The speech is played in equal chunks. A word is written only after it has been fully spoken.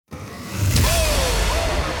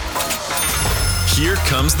Here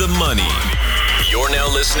comes the money. You're now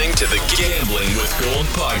listening to the Gambling with Gold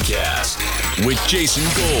podcast with Jason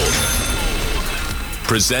Gold.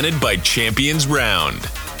 Presented by Champions Round.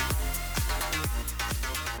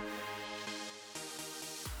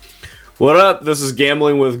 What up? This is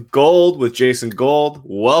Gambling with Gold with Jason Gold.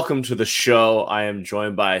 Welcome to the show. I am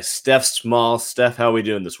joined by Steph Small. Steph, how are we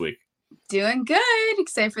doing this week? Doing good.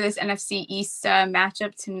 Excited for this NFC East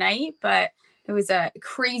matchup tonight, but it was a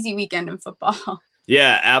crazy weekend in football.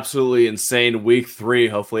 Yeah, absolutely insane. Week 3.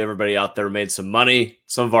 Hopefully everybody out there made some money.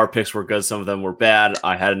 Some of our picks were good. Some of them were bad.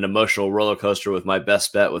 I had an emotional roller coaster with my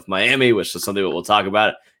best bet with Miami, which is something that we'll talk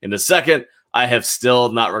about in a second. I have still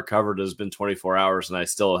not recovered. It's been 24 hours, and I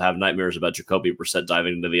still have nightmares about Jacoby Brissett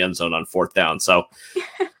diving into the end zone on 4th down. So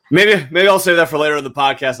maybe I'll save that for later in the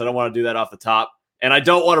podcast. I don't want to do that off the top. And I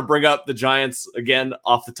don't want to bring up the Giants again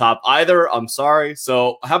off the top either. I'm sorry.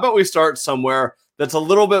 So how about we start somewhere that's a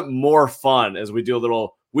little bit more fun as we do a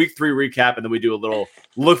little week 3 recap, and then we do a little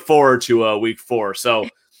look forward to week 4. So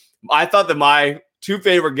I thought that my 2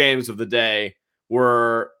 favorite games of the day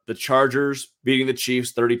were the Chargers beating the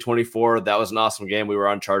Chiefs 30-24. That was an awesome game. We were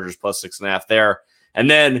on Chargers plus 6.5 there. And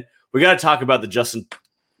then we got to talk about the Justin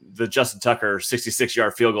Tucker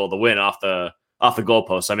 66-yard field goal, the win off the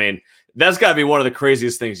goalpost. I mean, that's got to be one of the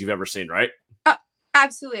craziest things you've ever seen, right?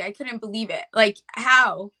 Absolutely. I couldn't believe it. Like,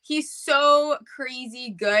 how? He's so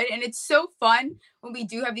crazy good. And it's so fun when we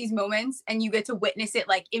do have these moments and you get to witness it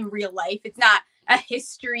like in real life. It's not a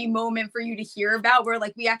history moment for you to hear about where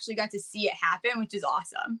like we actually got to see it happen, which is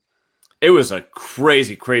awesome. It was a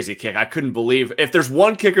crazy, crazy kick. I couldn't believe if there's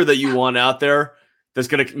one kicker that you want out there that's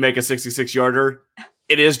going to make a 66-yarder,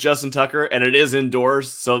 it is Justin Tucker, and it is indoors.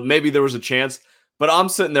 So maybe there was a chance, but I'm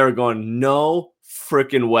sitting there going, no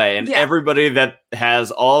freaking way. And everybody that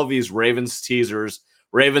has all of these Ravens teasers,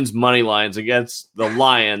 Ravens money lines against the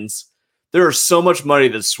Lions, there is so much money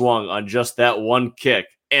that swung on just that one kick.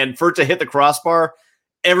 And for it to hit the crossbar,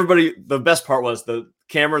 everybody, the best part was the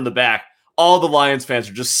camera in the back. All the Lions fans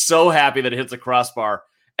are just so happy that it hits the crossbar.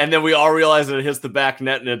 And then we all realize that it hits the back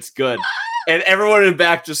net and it's good. And everyone in the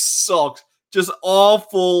back just sulks, just all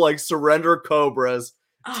full like surrender cobras.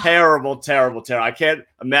 Terrible, terrible, terrible. I can't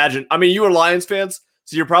imagine. I mean, you were Lions fans,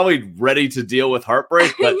 so you're probably ready to deal with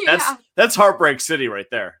heartbreak, but that's heartbreak city right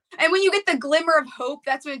there. And when you get the glimmer of hope,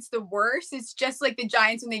 that's when it's the worst. It's just like the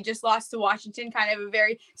Giants when they just lost to Washington, kind of a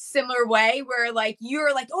very similar way where like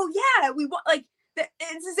you're like, oh yeah, we want like this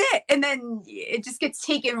is it, and then it just gets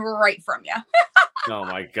taken right from you. Oh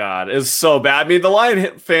my God, it's so bad. I mean, the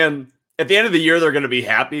Lion fan at the end of the year they're going to be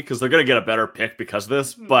happy because they're going to get a better pick because of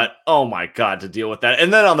this. But oh my God, to deal with that,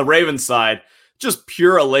 and then on the Ravens side, just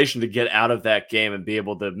pure elation to get out of that game and be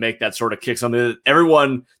able to make that sort of kick. Something that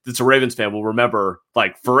everyone that's a Ravens fan will remember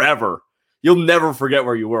like forever. You'll never forget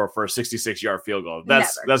where you were for a 66-yard field goal.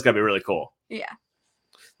 That's got to be really cool. Yeah.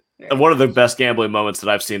 And one of the best gambling moments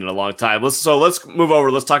that I've seen in a long time. Let's move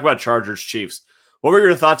over. Let's talk about Chargers Chiefs. What were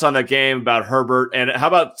your thoughts on that game about Herbert? And how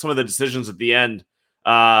about some of the decisions at the end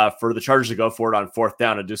for the Chargers to go for it on 4th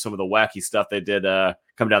down and do some of the wacky stuff they did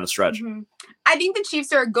come down the stretch? Mm-hmm. I think the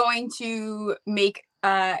Chiefs are going to make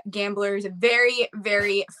gamblers very,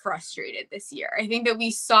 very frustrated this year. I think that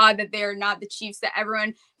we saw that they're not the Chiefs that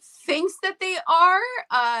everyone thinks that they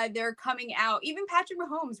are. They're coming out. Even Patrick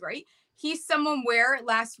Mahomes, right? He's someone where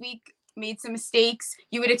last week made some mistakes.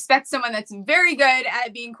 You would expect someone that's very good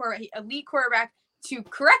at being elite quarterback to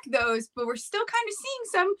correct those, but we're still kind of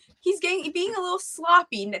seeing he's being a little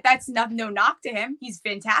sloppy. That's no knock to him. He's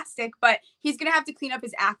fantastic, but he's going to have to clean up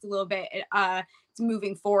his act a little bit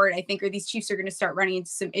moving forward, I think, or these Chiefs are going to start running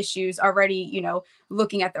into some issues already,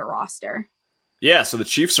 looking at their roster. Yeah, so the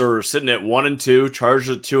Chiefs are sitting at 1-2,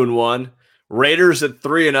 Chargers at 2-1, Raiders at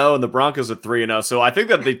 3-0, and the Broncos at 3-0. So I think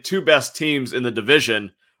that the 2 best teams in the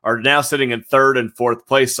division are now sitting in 3rd and 4th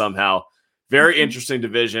place somehow. Very interesting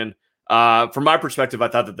division. From my perspective, I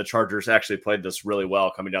thought that the Chargers actually played this really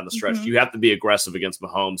well coming down the stretch. You have to be aggressive against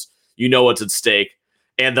Mahomes. You know what's at stake.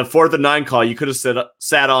 And the 4th and 9 call, you could have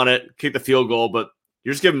sat on it, kicked the field goal, but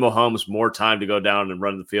you're just giving Mahomes more time to go down and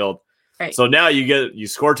run the field. Right. So now you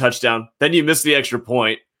score a touchdown, then you miss the extra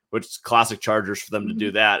point, which is classic Chargers for them to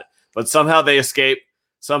do that. But somehow they escape.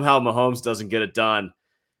 Somehow Mahomes doesn't get it done.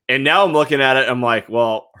 And now I'm looking at it, I'm like,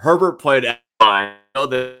 well, Herbert played fine. I know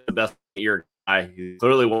the best year. He's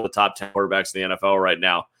clearly one of the top 10 quarterbacks in the NFL right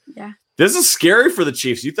now. Yeah. This is scary for the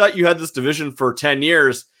Chiefs. You thought you had this division for 10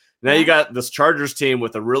 years. Now you got this Chargers team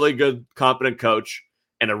with a really good, competent coach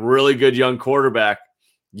and a really good young quarterback.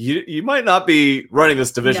 You might not be running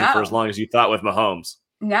this division for as long as you thought with Mahomes.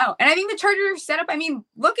 No. And I think the Chargers are set up. I mean,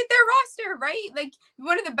 look at their roster, right? Like,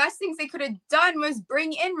 one of the best things they could have done was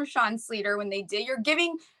bring in Rashawn Slater when they did. You're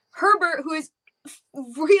giving Herbert, who is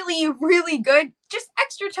really, really good, just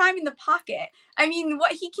extra time in the pocket. I mean,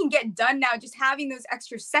 what he can get done now, just having those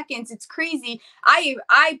extra seconds, it's crazy.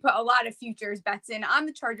 I put a lot of futures bets in on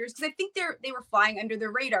the Chargers because I think they were flying under the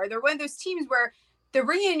radar. They're one of those teams where they're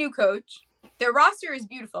bringing a new coach. Their roster is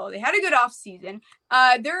beautiful. They had a good offseason.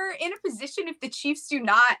 They're in a position, if the Chiefs do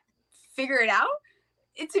not figure it out,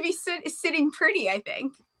 it to be sitting pretty, I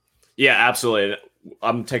think. Yeah, absolutely.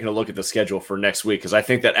 I'm taking a look at the schedule for next week because I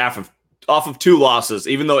think that off of 2 losses,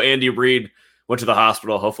 even though Andy Reid went to the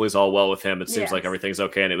hospital, hopefully it's all well with him. It seems like everything's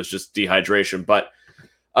okay, and it was just dehydration. But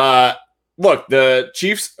look, the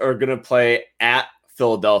Chiefs are going to play at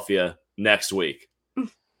Philadelphia next week.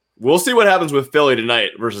 We'll see what happens with Philly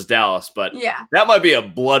tonight versus Dallas, but that might be a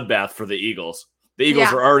bloodbath for the Eagles. The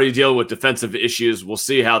Eagles are already dealing with defensive issues. We'll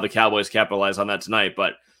see how the Cowboys capitalize on that tonight,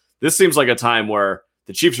 but this seems like a time where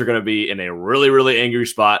the Chiefs are going to be in a really, really angry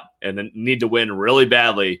spot and then need to win really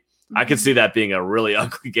badly. I could see that being a really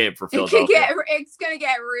ugly game for Philadelphia. It's going to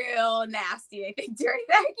get real nasty, I think, during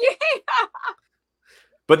that game.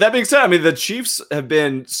 But that being said, I mean, the Chiefs have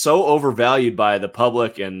been so overvalued by the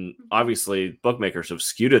public, and obviously bookmakers have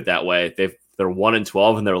skewed it that way. They're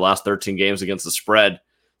 1-12 in their last 13 games against the spread.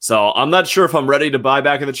 So I'm not sure if I'm ready to buy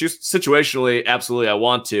back in the Chiefs. Situationally, absolutely, I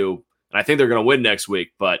want to, and I think they're going to win next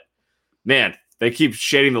week. But man, they keep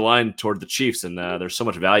shading the line toward the Chiefs, and there's so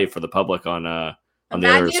much value for the public on the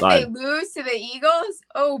other side. Imagine if they lose to the Eagles.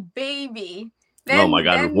 Oh baby! Oh my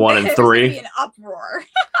God, 1-3. An uproar.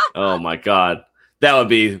 Oh my God. That would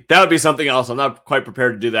be something else. I'm not quite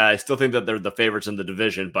prepared to do that. I still think that they're the favorites in the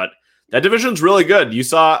division, but that division's really good. You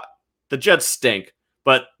saw the Jets stink,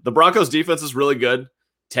 but the Broncos defense is really good.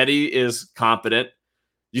 Teddy is competent.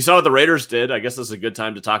 You saw what the Raiders did. I guess this is a good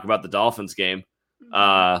time to talk about the Dolphins game. So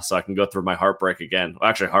I can go through my heartbreak again. Well,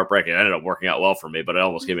 actually, heartbreak, it ended up working out well for me, but it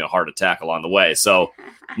almost gave me a heart attack along the way. So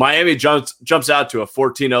Miami jumps out to a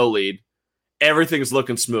 14-0 lead. Everything's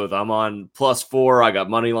looking smooth. I'm on +4. I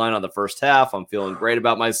got money line on the first half. I'm feeling great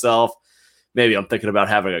about myself. Maybe I'm thinking about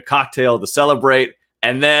having a cocktail to celebrate.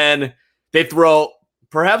 And then they throw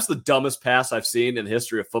perhaps the dumbest pass I've seen in the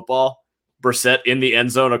history of football. Brissett in the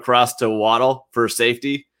end zone across to Waddle for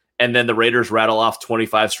safety. And then the Raiders rattle off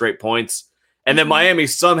 25 straight points. And then Miami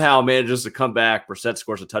somehow manages to come back. Brissett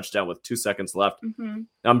scores a touchdown with 2 seconds left.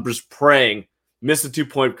 I'm just praying. Miss the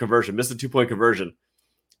 2-point conversion.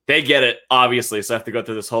 They get it, obviously, so I have to go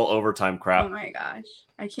through this whole overtime crap. Oh, my gosh.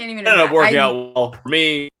 I can't even... It ended up working out well for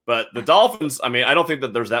me, but the Dolphins, I mean, I don't think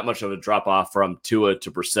that there's that much of a drop-off from Tua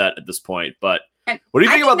to Brissett at this point, but what do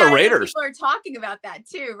you think about the Raiders? People are talking about that,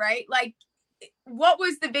 too, right? Like, what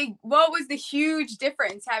was the huge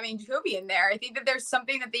difference having Jacoby in there? I think that there's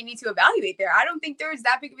something that they need to evaluate there. I don't think there's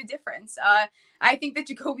that big of a difference. I think that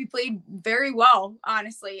Jacoby played very well,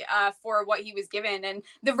 honestly, for what he was given. And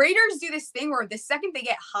the Raiders do this thing where the second they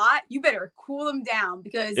get hot, you better cool them down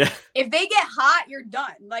because if they get hot, you're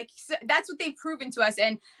done. Like, so that's what they've proven to us.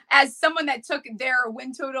 And as someone that took their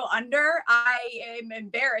win total under, I am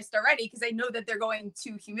embarrassed already because I know that they're going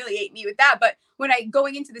to humiliate me with that. But when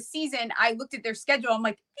going into the season, I looked at their schedule. I'm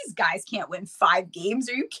like, these guys can't win 5 games.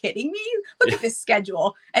 Are you kidding me? Look at this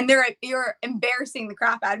schedule. And you're embarrassing the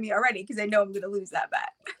crap out of me already because I know I'm going to lose that bet.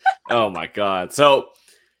 Oh my God. So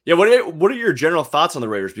yeah, what are your general thoughts on the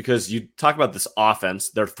Raiders? Because you talk about this offense,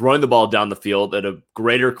 they're throwing the ball down the field at a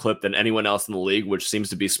greater clip than anyone else in the league, which seems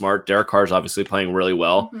to be smart. Derek Carr is obviously playing really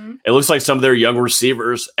well. It looks like some of their young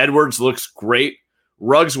receivers, Edwards looks great.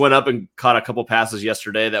 Ruggs went up and caught a couple passes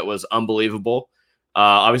yesterday that was unbelievable.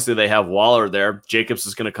 Obviously they have Waller there. Jacobs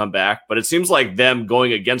is going to come back, but it seems like them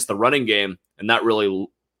going against the running game and not really,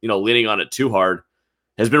 leaning on it too hard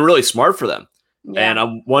has been really smart for them. Yeah. And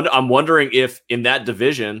I'm wondering if in that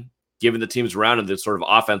division, given the teams around and the sort of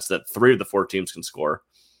offense that 3 of the 4 teams can score,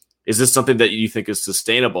 is this something that you think is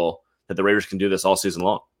sustainable that the Raiders can do this all season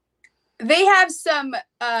long? They have some,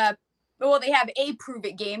 they have a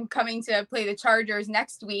prove-it game coming to play the Chargers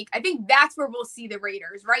next week. I think that's where we'll see the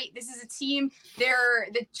Raiders, right? This is a team,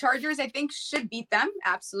 the Chargers, I think, should beat them,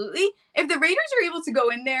 absolutely. If the Raiders are able to go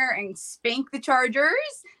in there and spank the Chargers,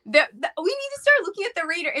 we need to start looking at the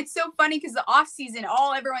Raiders. It's so funny because the offseason,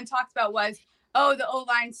 all everyone talked about was, oh, the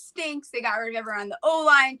O-line stinks. They got rid of everyone on the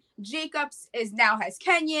O-line. Jacobs now has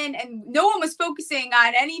Kenyon, and no one was focusing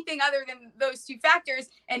on anything other than those 2 factors.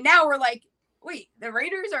 And now we're like, wait, the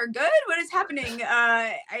Raiders are good? What is happening?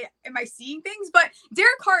 Am I seeing things? But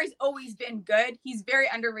Derek Carr has always been good. He's very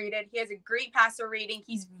underrated. He has a great passer rating.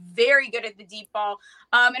 He's very good at the deep ball.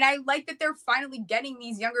 And I like that they're finally getting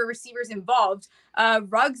these younger receivers involved.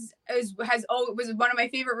 Ruggs was one of my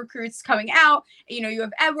favorite recruits coming out. You know, you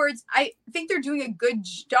have Edwards. I think they're doing a good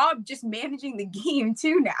job just managing the game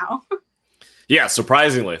too now. Yeah,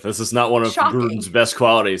 surprisingly, this is not one of Shocking. Gruden's best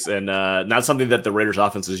qualities, and not something that the Raiders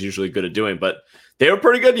offense is usually good at doing, but they were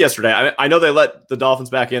pretty good yesterday. I know they let the Dolphins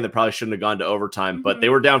back in. They probably shouldn't have gone to overtime, but they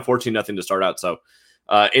were down 14-0 to start out. So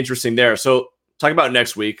interesting there. So talking about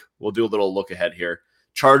next week, we'll do a little look ahead here.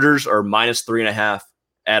 Chargers are -3.5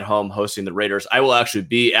 at home hosting the Raiders. I will actually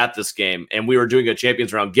be at this game, and we were doing a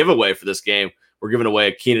Champions Round giveaway for this game. We're giving away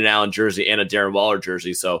a Keenan Allen jersey and a Darren Waller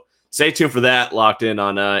jersey. So stay tuned for that. Locked in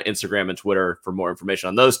on Instagram and Twitter for more information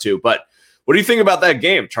on those two. But what do you think about that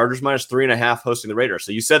game? Chargers -3.5 hosting the Raiders.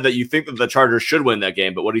 So you said that you think that the Chargers should win that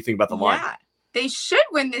game, but what do you think about the line? Yeah, they should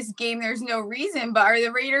win this game. There's no reason. But are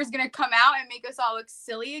the Raiders going to come out and make us all look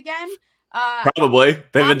silly again? Probably.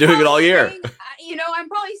 They've been doing it all year. I'm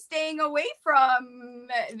probably staying away from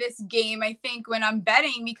this game, I think, when I'm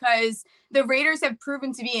betting, because the Raiders have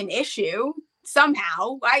proven to be an issue.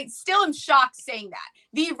 Somehow, I still am shocked saying that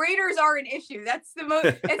the Raiders are an issue. That's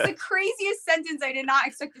it's the craziest sentence I did not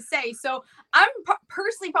expect to say. So I'm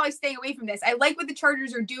personally probably staying away from this. I like what the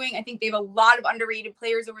Chargers are doing. I think they have a lot of underrated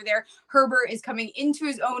players over there. Herbert is coming into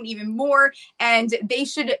his own even more, and they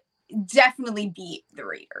should definitely beat the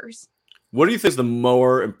Raiders. What do you think is the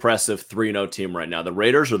more impressive 3-0 team right now, the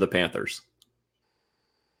Raiders or the Panthers?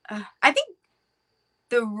 I think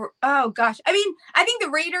I think the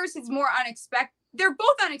Raiders is more unexpected. They're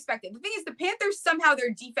both unexpected. The thing is, the Panthers, somehow their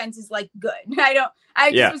defense is like good.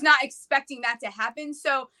 I just was not expecting that to happen.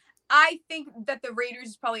 So I think that the Raiders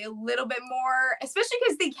is probably a little bit more, especially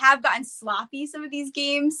because they have gotten sloppy some of these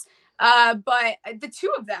games. But the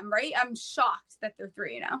two of them, right? I'm shocked that they're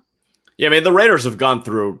 3-0. Yeah, I mean, the Raiders have gone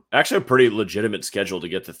through actually a pretty legitimate schedule to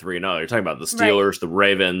get to 3-0. You're talking about the Steelers, the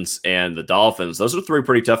Ravens, and the Dolphins. Those are three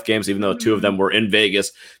pretty tough games, even though two of them were in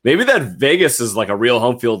Vegas. Maybe that Vegas is like a real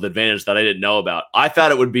home field advantage that I didn't know about. I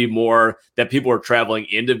thought it would be more that people are traveling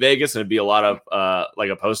into Vegas and it'd be a lot of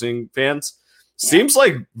like opposing fans. Yeah. Seems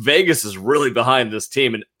like Vegas is really behind this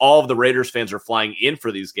team, and all of the Raiders fans are flying in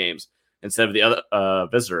for these games instead of the other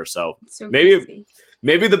visitors. So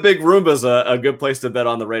maybe the big Roomba is a good place to bet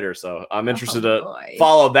on the Raiders. So I'm interested to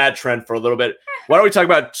follow that trend for a little bit. Why don't we talk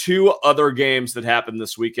about two other games that happened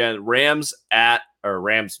this weekend? Rams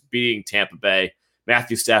beating Tampa Bay.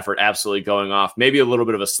 Matthew Stafford absolutely going off. Maybe a little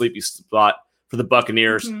bit of a sleepy spot for the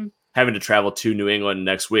Buccaneers, having to travel to New England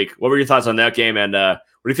next week. What were your thoughts on that game? And what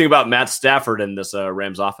do you think about Matt Stafford and this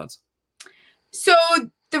Rams offense? So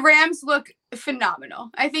the Rams look phenomenal.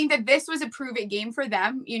 I think that this was a prove-it game for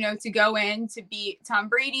them. To go in to beat Tom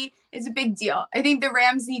Brady is a big deal. I think the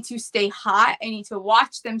Rams need to stay hot. I need to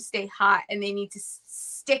watch them stay hot, and they need to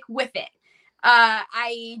stick with it.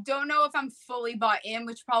 I don't know if I'm fully bought in,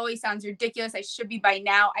 which probably sounds ridiculous. I should be by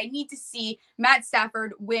now. I need to see Matt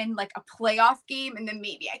Stafford win like a playoff game, and then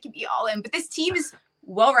maybe I can be all in. But this team is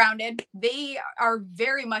well-rounded. They are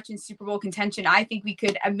very much in Super Bowl contention. I think we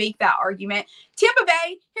could make that argument. Tampa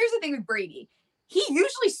Bay, here's the thing with Brady. He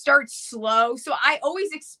usually starts slow, so I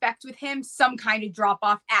always expect with him some kind of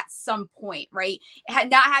drop-off at some point, right?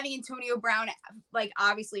 Not having Antonio Brown,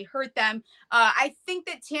 obviously hurt them. I think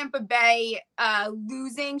that Tampa Bay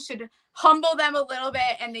losing should humble them a little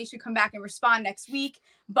bit, and they should come back and respond next week.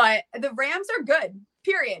 But the Rams are good.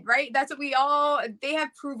 Period, right? That's what they have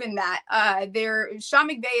proven that. Sean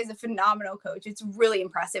McVay is a phenomenal coach. It's really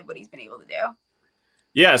impressive what he's been able to do.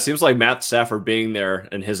 Yeah, it seems like Matt Stafford being there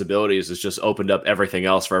and his abilities has just opened up everything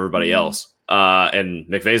else for everybody else. And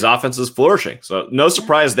McVay's offense is flourishing. So no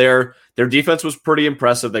surprise there. Their defense was pretty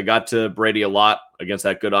impressive. They got to Brady a lot against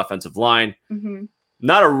that good offensive line.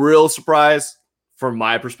 Not a real surprise from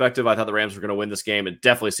my perspective. I thought the Rams were going to win this game. It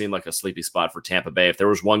definitely seemed like a sleepy spot for Tampa Bay. If there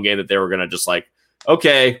was one game that they were going to just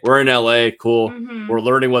okay, we're in LA, cool. We're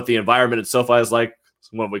learning what the environment at SoFi is like.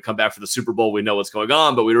 When we come back for the Super Bowl, we know what's going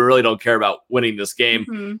on, but we really don't care about winning this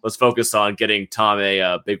game. Let's focus on getting Tom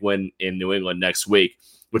a big win in New England next week,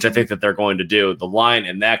 which I think that they're going to do. The line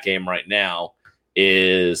in that game right now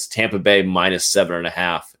is Tampa Bay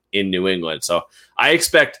 -7.5 in New England. So I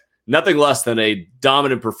expect nothing less than a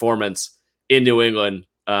dominant performance in New England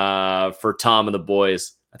for Tom and the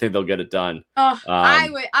boys. I think they'll get it done.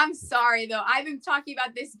 I'm sorry though. I've been talking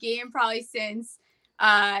about this game probably since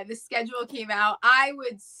The schedule came out. I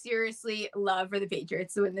would seriously love for the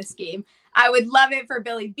Patriots to win this game. I would love it for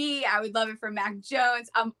Billy B. I would love it for Mac Jones.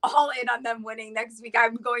 I'm all in on them winning next week.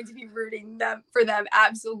 I'm going to be rooting for them.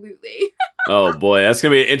 Absolutely. Oh boy, that's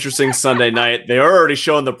going to be an interesting Sunday night. They are already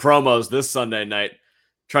showing the promos this Sunday night,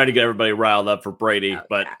 trying to get everybody riled up for Brady.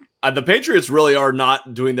 The Patriots really are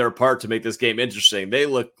not doing their part to make this game interesting. They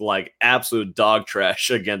look like absolute dog trash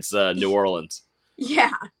against New Orleans.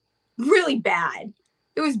 Yeah, really bad.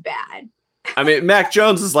 It was bad. I mean, Mac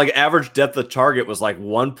Jones' like average depth of target was like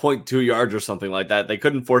 1.2 yards or something like that. They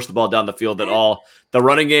couldn't force the ball down the field at all. The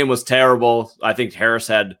running game was terrible. I think Harris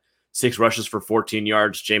had 6 rushes for 14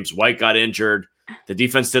 yards. James White got injured. The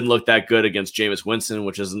defense didn't look that good against Jameis Winston,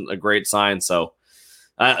 which isn't a great sign. So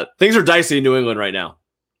things are dicey in New England right now.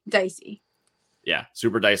 Dicey. Yeah,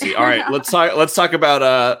 super dicey. All right, let's talk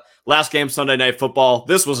about last game, Sunday Night Football.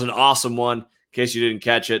 This was an awesome one, in case you didn't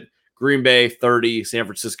catch it. Green Bay 30, San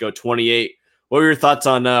Francisco 28. What were your thoughts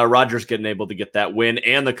on Rodgers getting able to get that win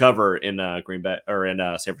and the cover in Green Bay or in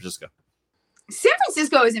San Francisco? San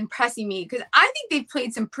Francisco is impressing me because I think they've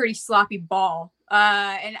played some pretty sloppy ball,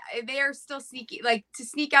 and they are still sneaky. Like to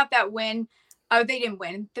sneak out that win. Oh, they didn't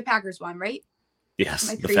win. The Packers won, right? Yes,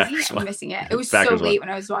 Am I crazy? I'm missing it. It was so late when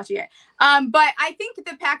I was watching it. But I think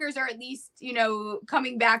the Packers are at least,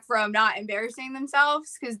 coming back from not embarrassing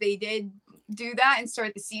themselves because they did do that and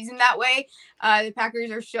start the season that way. The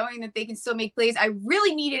Packers are showing that they can still make plays. I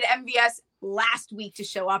really needed MVS last week to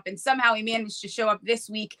show up, and somehow he managed to show up this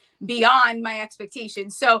week beyond my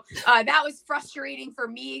expectations. So that was frustrating for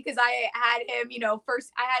me because I had him,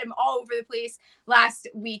 first I had him all over the place last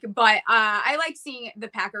week, but I like seeing the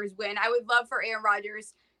Packers win. I would love for Aaron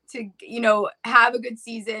Rodgers to, have a good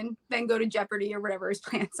season, then go to Jeopardy or whatever his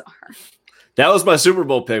plans are. That was my Super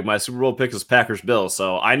Bowl pick. My Super Bowl pick is Packers-Bills,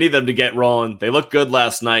 so I need them to get rolling. They looked good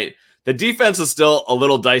last night. The defense is still a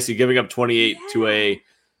little dicey, giving up 28 to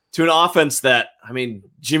an offense that, I mean,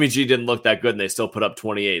 Jimmy G didn't look that good, and they still put up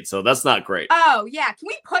 28, so that's not great. Oh, yeah. Can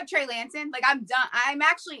we put Trey Lance in? Like, I'm done. I'm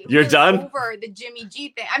actually You're done? Over the Jimmy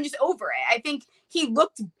G thing. I'm just over it. I think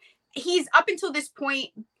he's up until this point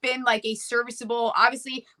been like a serviceable,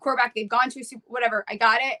 obviously, quarterback. They've gone to a super, whatever. I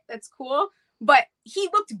got it. That's cool. But he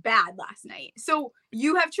looked bad last night. So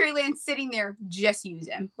you have Trey Lance sitting there, just use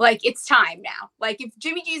him. Like, it's time now. Like, if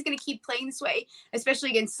Jimmy G is going to keep playing this way,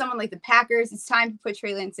 especially against someone like the Packers, it's time to put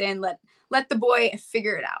Trey Lance in. Let the boy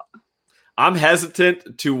figure it out. I'm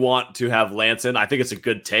hesitant to want to have Lance in. I think it's a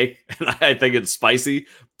good take, and I think it's spicy.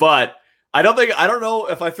 But I don't know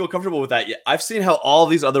if I feel comfortable with that yet. I've seen how all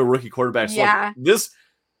these other rookie quarterbacks look.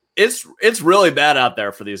 It's really bad out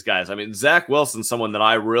there for these guys. I mean, Zach Wilson, someone that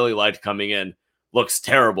I really liked coming in, looks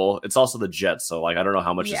terrible. It's also the Jets, so I don't know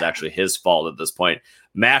how much is actually his fault at this point.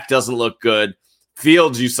 Mac doesn't look good.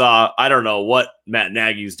 Fields, you saw, I don't know what Matt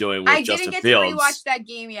Nagy's doing with Justin Fields. I didn't get to rewatch that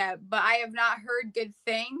game yet, but I have not heard good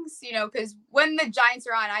things, because when the Giants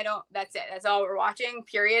are on, that's it. That's all we're watching,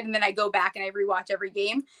 period. And then I go back and I rewatch every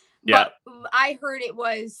game. Yeah. But I heard it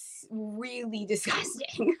was really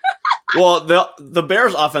disgusting. Well, the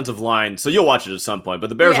Bears offensive line, so you'll watch it at some point, but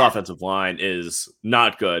the Bears offensive line is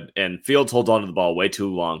not good, and Fields holds onto the ball way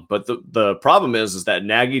too long. But the problem is that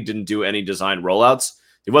Nagy didn't do any design rollouts.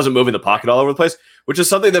 He wasn't moving the pocket all over the place, which is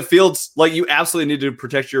something that Fields, you absolutely need to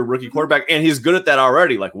protect your rookie quarterback, and he's good at that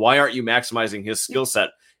already. Why aren't you maximizing his skill set?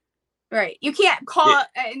 Right. You can't call,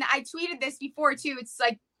 and I tweeted this before too, it's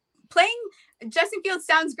like playing Justin Fields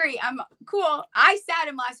sounds great. I'm cool. I sat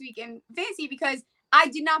him last week in fantasy because I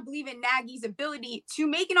did not believe in Nagy's ability to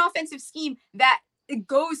make an offensive scheme that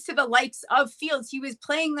goes to the likes of Fields. He was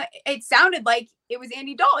playing, it sounded like it was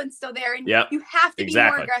Andy Dalton still there. And you have to be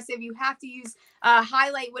more aggressive. You have to use,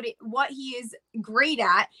 highlight what he is great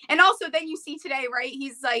at. And also then you see today, right?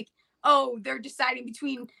 He's like, oh, they're deciding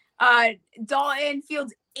between Dalton,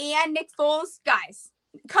 Fields, and Nick Foles. Guys,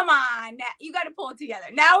 come on. You got to pull it together.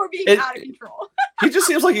 Now we're being out of control. He just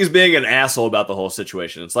seems like he's being an asshole about the whole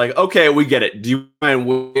situation. It's like, okay, we get it. Do you mind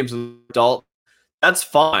Williams and Dalton? That's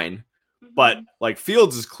fine. But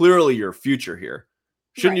Fields is clearly your future here.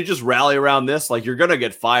 Shouldn't you just rally around this? You're going to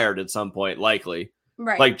get fired at some point, likely.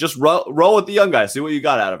 Right. Just roll with the young guy. See what you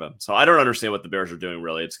got out of him. So I don't understand what the Bears are doing,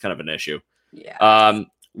 really. It's kind of an issue. Yeah.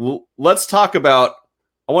 Let's talk about,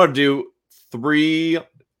 I want to do 3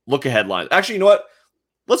 look-ahead lines. Actually, you know what?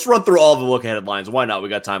 Let's run through all the look-ahead lines. Why not? We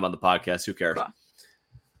got time on the podcast. Who cares? Cool.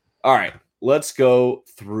 All right. Let's go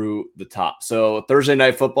through the top. So Thursday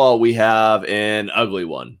Night Football, we have an ugly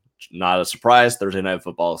one. Not a surprise. Thursday Night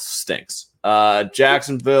Football stinks.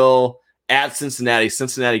 Jacksonville at Cincinnati.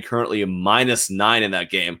 Cincinnati currently a -9 in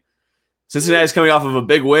that game. Cincinnati's coming off of a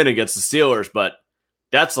big win against the Steelers, but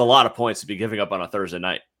That's a lot of points to be giving up on a Thursday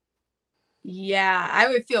night. Yeah, I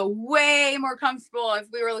would feel way more comfortable if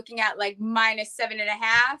we were looking at like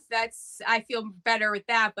 -7.5. I feel better with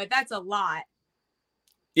that, but that's a lot.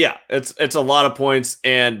 Yeah, it's a lot of points,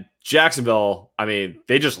 and Jacksonville, I mean,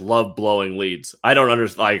 they just love blowing leads. I don't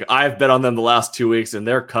understand. Like, I've bet on them the last 2 weeks, and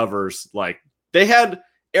their covers, like, they had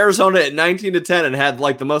Arizona at 19-10 and had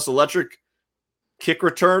like the most electric kick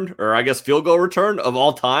return, or I guess field goal return of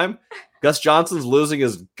all time. Gus Johnson's losing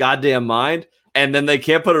his goddamn mind, and then they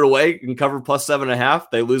can't put it away and cover plus 7.5.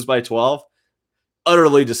 They lose by 12.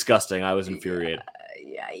 Utterly disgusting. I was infuriated.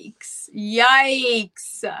 Yikes.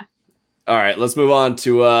 All right, let's move on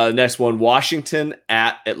to the next one. Washington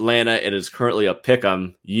at Atlanta. It is currently a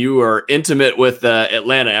pick'em. You are intimate with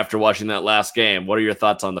Atlanta after watching that last game. What are your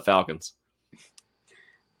thoughts on the Falcons?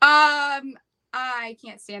 I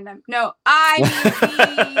can't stand them. No,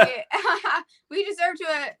 we deserve to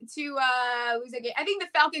lose a game. I think the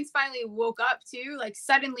Falcons finally woke up too. Like,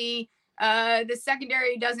 suddenly, the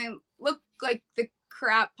secondary doesn't look like the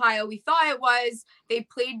crap pile we thought it was. They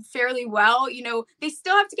played fairly well. You know, they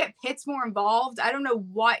still have to get Pitts more involved. I don't know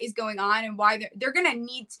what is going on and why they're gonna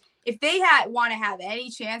need, if they want to have any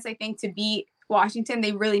chance, I think, to beat Washington,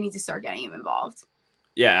 they really need to start getting him involved.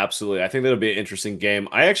 Yeah, absolutely. I think that'll be an interesting game.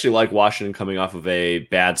 I actually like Washington coming off of a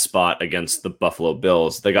bad spot against the Buffalo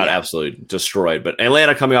Bills. They got absolutely destroyed, but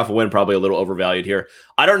Atlanta coming off a win, probably a little overvalued here.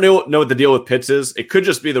 I don't know what the deal with Pitts is. It could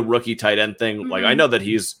just be the rookie tight end thing. Mm-hmm. Like, I know that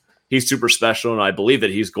he's super special, and I believe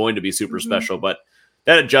that he's going to be super special, but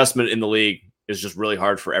that adjustment in the league is just really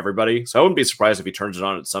hard for everybody. So I wouldn't be surprised if he turns it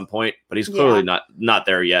on at some point, but he's clearly not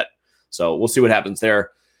there yet. So we'll see what happens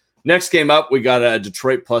there. Next game up, we got a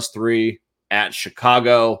Detroit +3 at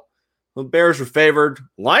Chicago. The Bears were favored.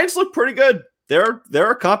 Lions look pretty good. They're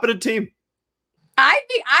a competent team. I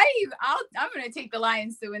think I'm going to take the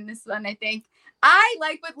Lions to win this one. I think I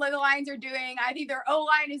like what the Lions are doing. I think their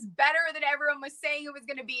O-line is better than everyone was saying it was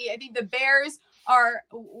going to be. I think the Bears are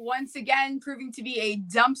once again proving to be a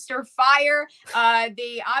dumpster fire.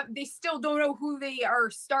 They still don't know who they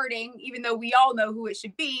are starting, even though we all know who it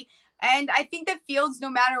should be. And I think that Fields, no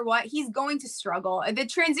matter what, he's going to struggle. The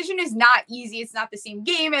transition is not easy. It's not the same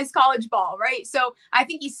game as college ball, right? So I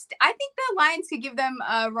think the Lions could give them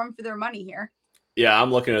a run for their money here. Yeah,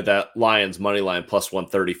 I'm looking at that Lions money line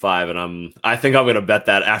 +135, and I think I'm going to bet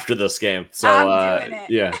that after this game. So I'm doing it.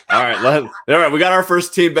 Yeah, all right, we got our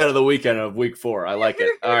first team bet of the weekend of week 4. I like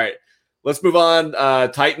it. All right, let's move on.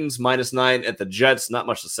 Titans -9 at the Jets. Not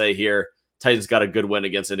much to say here. Titans got a good win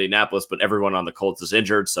against Indianapolis, but everyone on the Colts is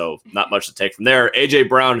injured, so not much to take from there. A.J.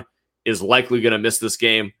 Brown is likely going to miss this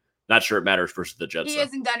game. Not sure it matters versus the Jets. He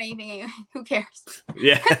hasn't done anything. Who cares?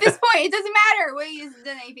 Yeah. At this point, it doesn't matter. Well, he hasn't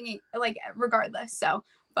done anything, like, regardless. So,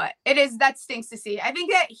 but that stinks to see. I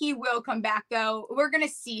think that he will come back, though. We're going to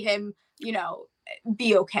see him,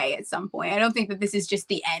 be okay at some point. I don't think that this is just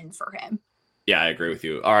the end for him. Yeah, I agree with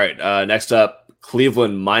you. All right, next up,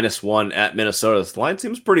 Cleveland -1 at Minnesota. The line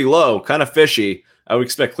seems pretty low, kind of fishy. I would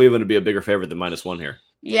expect Cleveland to be a bigger favorite than -1 here.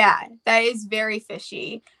 Yeah, that is very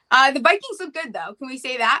fishy. The Vikings look good, though. Can we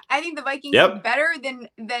say that? I think the Vikings look better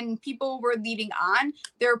than people were leading on.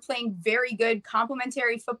 They're playing very good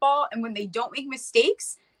complementary football, and when they don't make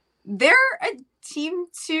mistakes, they're a team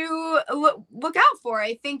to look out for.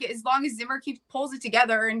 I think as long as Zimmer pulls it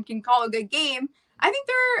together and can call a good game, I think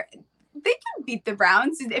they can beat the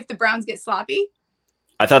Browns if the Browns get sloppy.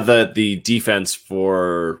 I thought that the defense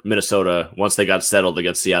for Minnesota, once they got settled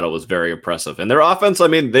against Seattle, was very impressive. And their offense, I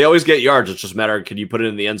mean, they always get yards. It's just a matter of, can you put it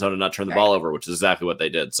in the end zone and not turn the ball over, which is exactly what they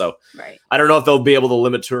did. So I don't know if they'll be able to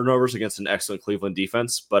limit turnovers against an excellent Cleveland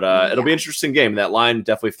defense, but it'll be an interesting game. That line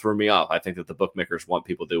definitely threw me off. I think that the bookmakers want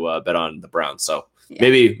people to bet on the Browns. So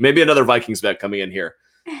maybe another Vikings bet coming in here.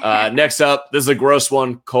 Next up, this is a gross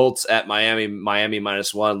one. Colts at Miami. Miami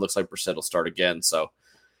 -1. Looks like Brissett will start again. So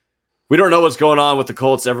we don't know what's going on with the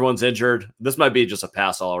Colts. Everyone's injured. This might be just a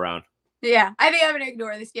pass all around. Yeah, I think I'm going to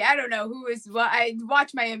ignore this game. I don't know who is what. I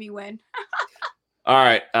watch Miami win. All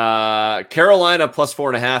right. Carolina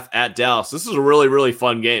 +4.5 at Dallas. This is a really, really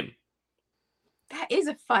fun game. That is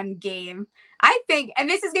a fun game. I think, and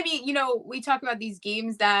this is going to be, we talk about these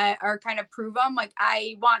games that are kind of prove them. Like,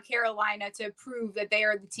 I want Carolina to prove that they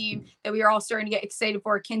are the team that we are all starting to get excited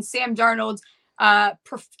for. Can Sam Darnold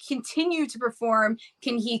continue to perform?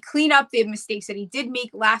 Can he clean up the mistakes that he did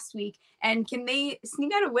make last week? And can they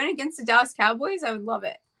sneak out a win against the Dallas Cowboys? I would love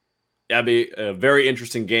it. That'd be a very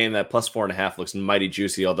interesting game. That +4.5 looks mighty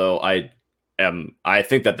juicy, although I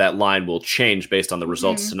think that line will change based on the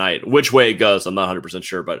results tonight. Which way it goes, I'm not 100%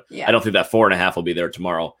 sure, but I don't think that 4.5 will be there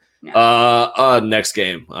tomorrow. No. Next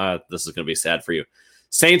game. This is going to be sad for you.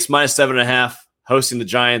 Saints -7.5 hosting the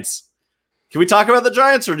Giants. Can we talk about the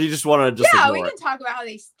Giants, or do you just want to just Yeah, we ignore can talk about how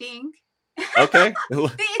they stink. Okay.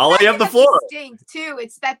 It's I'll let not you have the that floor. they stink too.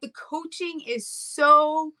 It's that the coaching is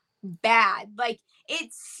so bad. Like,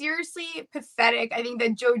 it's seriously pathetic. I think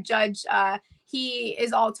that Joe Judge, he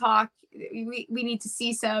is all talk. We need to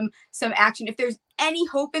see some action. If there's any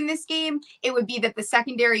hope in this game, it would be that the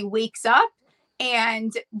secondary wakes up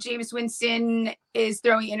and Jameis Winston is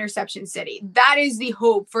throwing interception city. That is the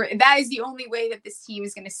hope that is the only way that this team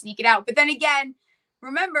is going to sneak it out. But then again,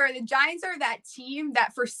 remember, the Giants are that team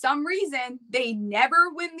that for some reason they never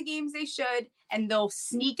win the games they should, and they'll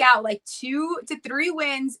sneak out like 2 to 3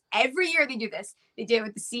 wins every year. They do this. They did it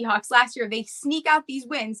with the Seahawks last year. They sneak out these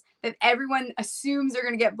wins that everyone assumes they're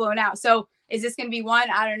going to get blown out. So is this going to be one?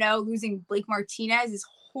 I don't know. Losing Blake Martinez is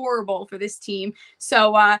horrible for this team.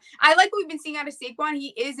 So I like what we've been seeing out of Saquon. He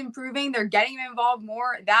is improving. They're getting him involved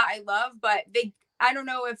more. That I love, but I don't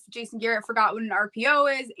know if Jason Garrett forgot what an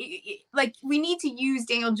RPO is. Like, we need to use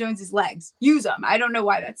Daniel Jones's legs. Use them. I don't know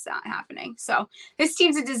why that's not happening. So this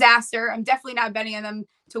team's a disaster. I'm definitely not betting on them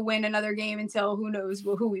to win another game until who knows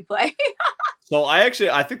who we play. So I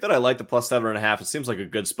think that I like the plus 7.5. It seems like a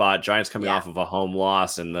good spot. Giants coming off of a home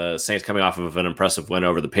loss and the Saints coming off of an impressive win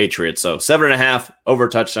over the Patriots. So 7.5 over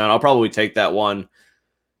touchdown. I'll probably take that one.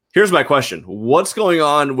 Here's my question. What's going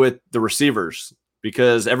on with the receivers?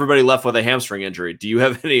 Because everybody left with a hamstring injury. Do you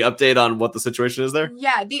have any update on what the situation is there?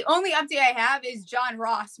 Yeah, the only update I have is John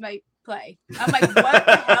Ross might play. I'm like, what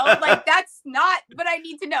the hell? Like, that's not what I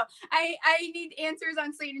need to know. I need answers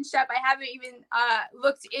on Slayton Shep. I haven't even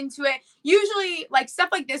looked into it. Usually, like, stuff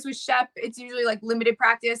like this with Shep, it's usually like limited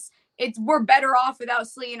practice. We're better off without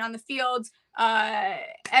Slayton on the field.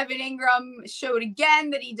 Evan Ingram showed again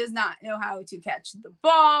that he does not know how to catch the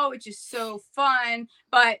ball, which is so fun.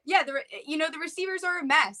 But yeah, the receivers are a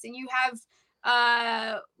mess, and you have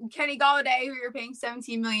Kenny Golladay, who you're paying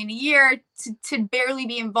 $17 million a year to barely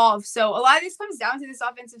be involved. So a lot of this comes down to this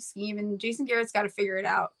offensive scheme, and Jason Garrett's got to figure it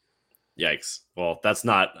out. Yikes. Well, that's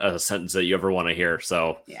not a sentence that you ever want to hear.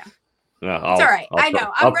 So yeah. It's all right. I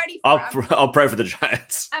know. I'm ready. I'll pray for the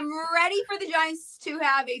Giants. I'm ready for the Giants to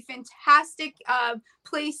have a fantastic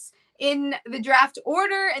place in the draft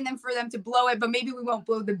order, and then for them to blow it. But maybe we won't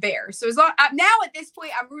blow the Bears. So now at this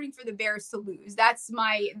point, I'm rooting for the Bears to lose.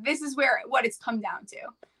 This is what it's come down to.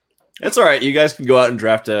 It's all right. You guys can go out and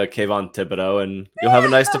draft a Kayvon Thibodeau, and you'll have a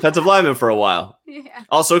nice defensive lineman for a while. Yeah.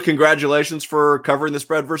 Also, congratulations for covering the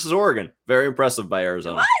spread versus Oregon. Very impressive by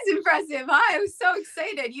Arizona. It was impressive, huh? I was so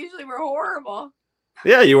excited. Usually we're horrible.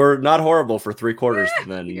 Yeah, you were not horrible for 3 quarters, and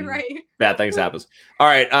then you're right. Bad things happen. All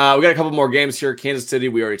right, we got a couple more games here. Kansas City,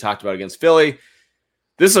 we already talked about against Philly.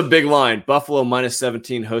 This is a big line. Buffalo minus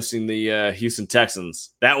 17 hosting the Houston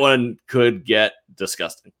Texans. That one could get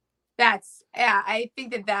disgusting. I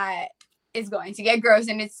think that is going to get gross,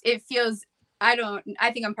 and it feels. I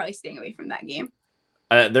think I'm probably staying away from that game.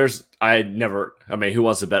 Who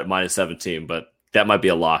wants to bet minus 17? But that might be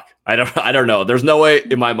a lock. I don't know. There's no way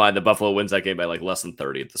in my mind that Buffalo wins that game by like less than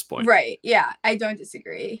 30 at this point. Right. Yeah, I don't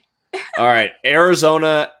disagree. All right,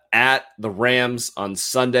 Arizona at the Rams on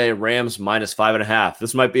Sunday. Rams minus 5.5.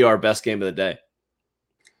 This might be our best game of the day.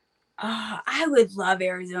 I would love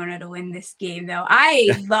Arizona to win this game, though. I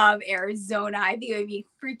love Arizona. I think it would be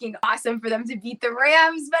freaking awesome for them to beat the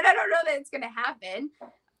Rams, but I don't know that it's going to happen.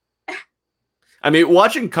 I mean,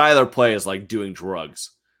 watching Kyler play is like doing drugs.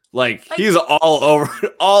 Like he's all over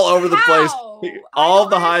the place. All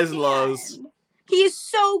the highs and lows. He is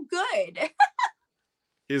so good.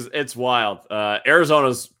 It's wild.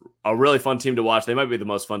 Arizona's a really fun team to watch. They might be the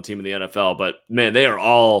most fun team in the NFL, but man, they are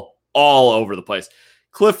all over the place.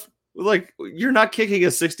 Cliff, like, you're not kicking a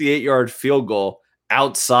 68-yard field goal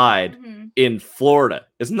outside in Florida.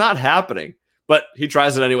 It's not happening. But he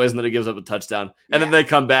tries it anyways, and then he gives up a touchdown. And then they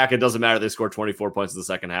come back. It doesn't matter. They score 24 points in the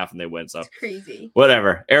second half, and they win. So it's crazy.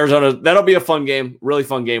 Whatever. Arizona, that'll be a fun game. Really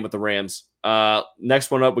fun game with the Rams. Next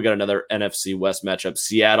one up, we got another NFC West matchup.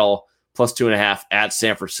 Seattle plus 2.5 at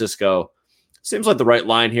San Francisco. Seems like the right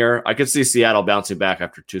line here. I could see Seattle bouncing back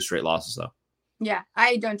after 2 straight losses, though. Yeah,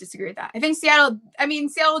 I don't disagree with that. I think Seattle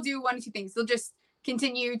will do one of 2 things. They'll just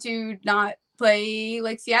continue to not play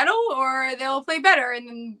like Seattle, or they'll play better and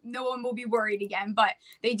then no one will be worried again. But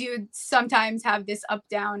they do sometimes have this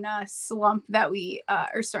up-down slump that we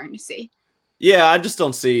are starting to see. Yeah, I just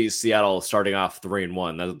don't see Seattle starting off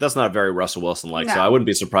 3-1. That's not very Russell Wilson-like, so I wouldn't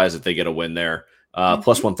be surprised if they get a win there.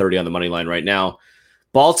 Plus 130 on the money line right now.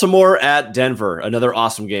 Baltimore at Denver, another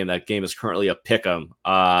awesome game. That game is currently a pick'em.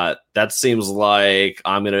 That seems like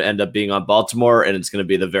I'm going to end up being on Baltimore, and it's going to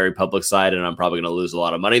be the very public side, and I'm probably going to lose a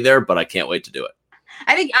lot of money there, but I can't wait to do it.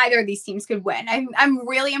 I think either of these teams could win. I'm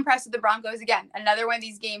really impressed with the Broncos. Again, another one of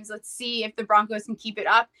these games. Let's see if the Broncos can keep it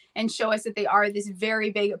up and show us that they are this very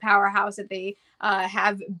big powerhouse that they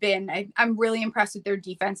have been. I'm really impressed with their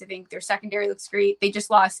defense. I think their secondary looks great. They just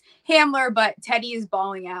lost Hamler, but Teddy is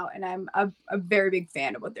balling out, and I'm a very big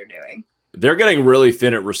fan of what they're doing. They're getting really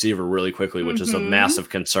thin at receiver really quickly, which is a massive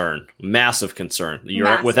concern. Massive concern.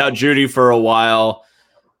 You're without Judy for a while.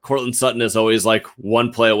 Cortland Sutton is always like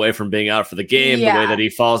one play away from being out for the game. The way that he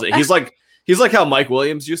falls, he's like how Mike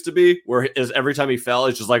Williams used to be, where every time he fell,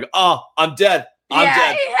 he's just like, "Oh, I'm dead, I'm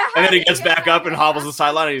dead," and then he gets back up and hobbles the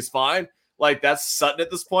sideline, and he's fine. Like that's Sutton at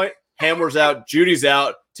this point. Hamler's out, Judy's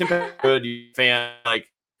out. Tim Good fan, like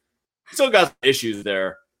still got some issues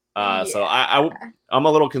there. So I'm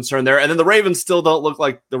a little concerned there. And then the Ravens still don't look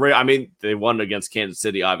like I mean, they won against Kansas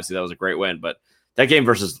City. Obviously, that was a great win. But that game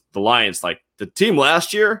versus the Lions, like the team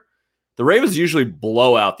last year, the Ravens usually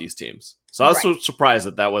blow out these teams. So I was so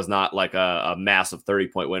surprised that was not like a massive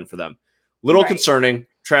 30-point win for them. Little concerning,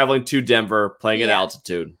 traveling to Denver, playing at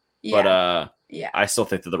altitude. But I still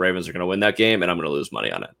think that the Ravens are going to win that game, and I'm going to lose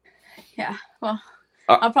money on it. Yeah, well,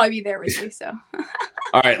 I'll probably be there with you. So.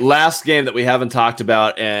 All right, last game that we haven't talked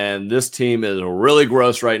about, and this team is really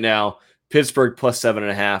gross right now. Pittsburgh plus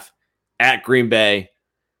 7.5 at Green Bay.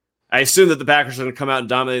 I assume that the Packers are going to come out and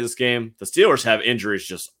dominate this game. The Steelers have injuries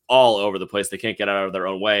just all over the place. They can't get out of their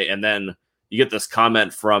own way. And then you get this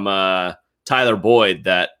comment from Tyler Boyd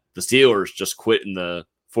that the Steelers just quit in the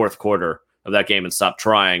fourth quarter of that game and stopped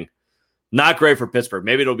trying. Not great for Pittsburgh.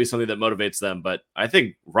 Maybe it'll be something that motivates them, but I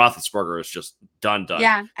think Roethlisberger is just done.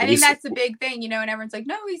 Yeah, I think that's the big thing, and everyone's like,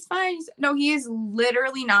 no, he's fine. No, he is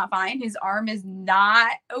literally not fine. His arm is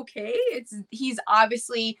not okay. He's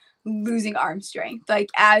obviously losing arm strength. Like,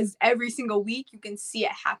 as every single week, you can see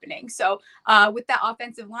it happening. So with that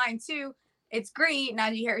offensive line, too, it's great.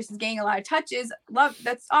 Najee Harris is getting a lot of touches.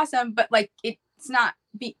 That's awesome, but, like, it's not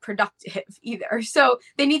be productive either. So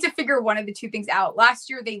they need to figure one of the two things out. Last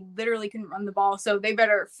year, they literally couldn't run the ball, so they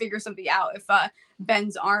better figure something out if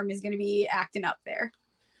Ben's arm is going to be acting up there.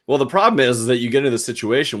 Well, the problem is that you get into the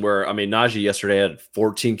situation where, I mean, Najee yesterday had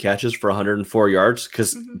 14 catches for 104 yards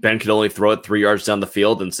because Ben could only throw it 3 yards down the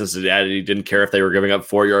field, and Cincinnati didn't care if they were giving up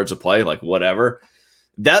 4 yards a play, like whatever.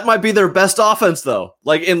 That might be their best offense, though.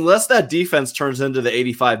 Like, unless that defense turns into the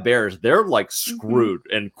 85 Bears, they're like screwed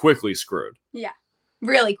and quickly screwed. Yeah.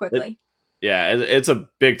 Really quickly. It's a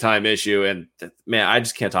big time issue. And man, I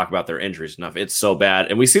just can't talk about their injuries enough. It's so bad.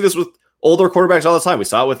 And we see this with older quarterbacks all the time. We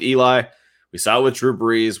saw it with Eli. We saw it with Drew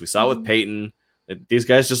Brees. We saw it with Peyton. These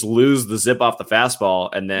guys just lose the zip off the fastball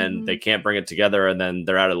and then they can't bring it together and then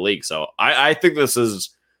they're out of the league. So I think this is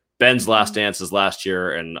Ben's last dance is last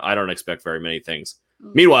year, and I don't expect very many things.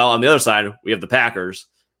 Meanwhile, on the other side, we have the Packers,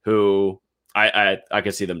 who I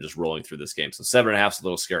could see them just rolling through this game. So 7.5 is a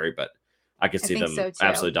little scary, but I could see them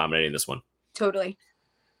absolutely dominating this one. Totally.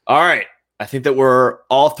 All right. I think that we're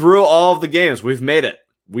all through all of the games. We've made it.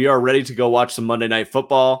 We are ready to go watch some Monday Night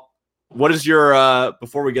Football. What is your,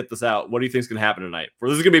 before we get this out, what do you think is going to happen tonight? Well,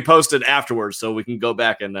 this is going to be posted afterwards, so we can go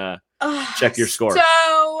back and check your score.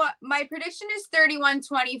 So my prediction is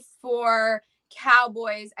 31-24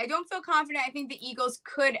 Cowboys. I don't feel confident. I think the Eagles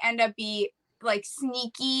could end up be like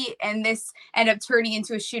sneaky and this end up turning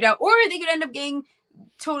into a shootout, or they could end up getting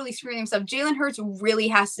totally screwing themselves. Jalen Hurts really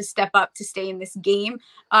has to step up to stay in this game.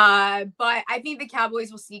 But I think the Cowboys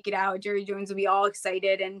will sneak it out. Jerry Jones will be all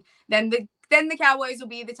excited, and then the Cowboys will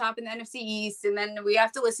be the top in the NFC East, and then we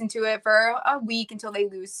have to listen to it for a week until they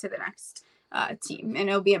lose to the next team, and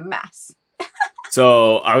it'll be a mess.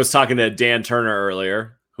 So I was talking to Dan Turner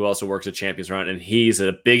earlier, who also works at Champions Run, and he's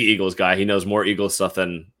a big Eagles guy. He knows more Eagles stuff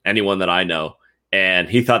than anyone that I know. And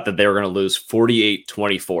he thought that they were going to lose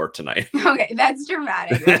 48-24 tonight. Okay, that's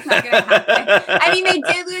dramatic. That's not going to happen. I mean, they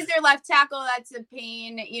did lose their left tackle. That's a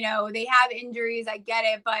pain. They have injuries. I get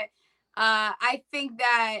it. But I think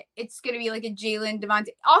that it's going to be like a Jalen Devontae.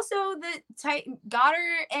 Also, the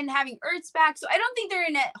Goddard and having Ertz back. So I don't think they're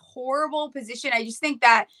in a horrible position. I just think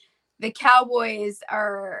that the Cowboys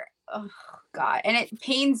are... Oh, God. And it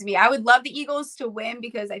pains me. I would love the Eagles to win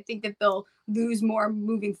because I think that they'll lose more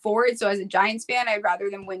moving forward. So as a Giants fan, I'd rather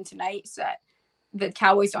them win tonight so that the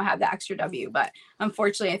Cowboys don't have the extra W. But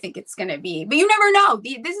unfortunately, I think it's going to be. But you never know.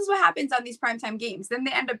 This is what happens on these primetime games. Then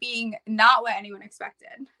they end up being not what anyone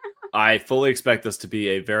expected. I fully expect this to be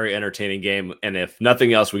a very entertaining game. And if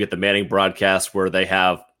nothing else, we get the Manning broadcast where they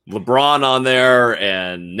have LeBron on there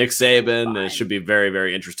and Nick Saban. And it should be very,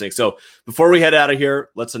 very interesting. So before we head out of here,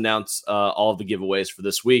 let's announce all of the giveaways for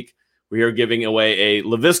this week. We are giving away a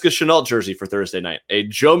Laviska Shenault jersey for Thursday night, a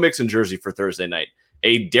Joe Mixon jersey for Thursday night,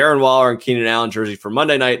 a Darren Waller and Keenan Allen jersey for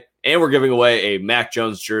Monday night, and we're giving away a Mac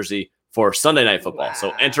Jones jersey for Sunday Night Football. Wow.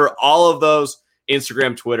 So enter all of those.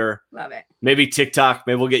 Instagram, Twitter, Love it. maybe TikTok.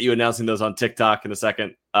 Maybe we'll get you announcing those on TikTok in a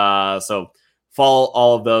second. So follow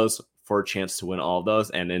all of those for a chance to win all of those.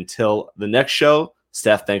 And until the next show,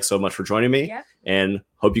 Steph, thanks so much for joining me. Yep. And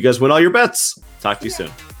hope you guys win all your bets. Talk to you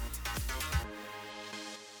soon.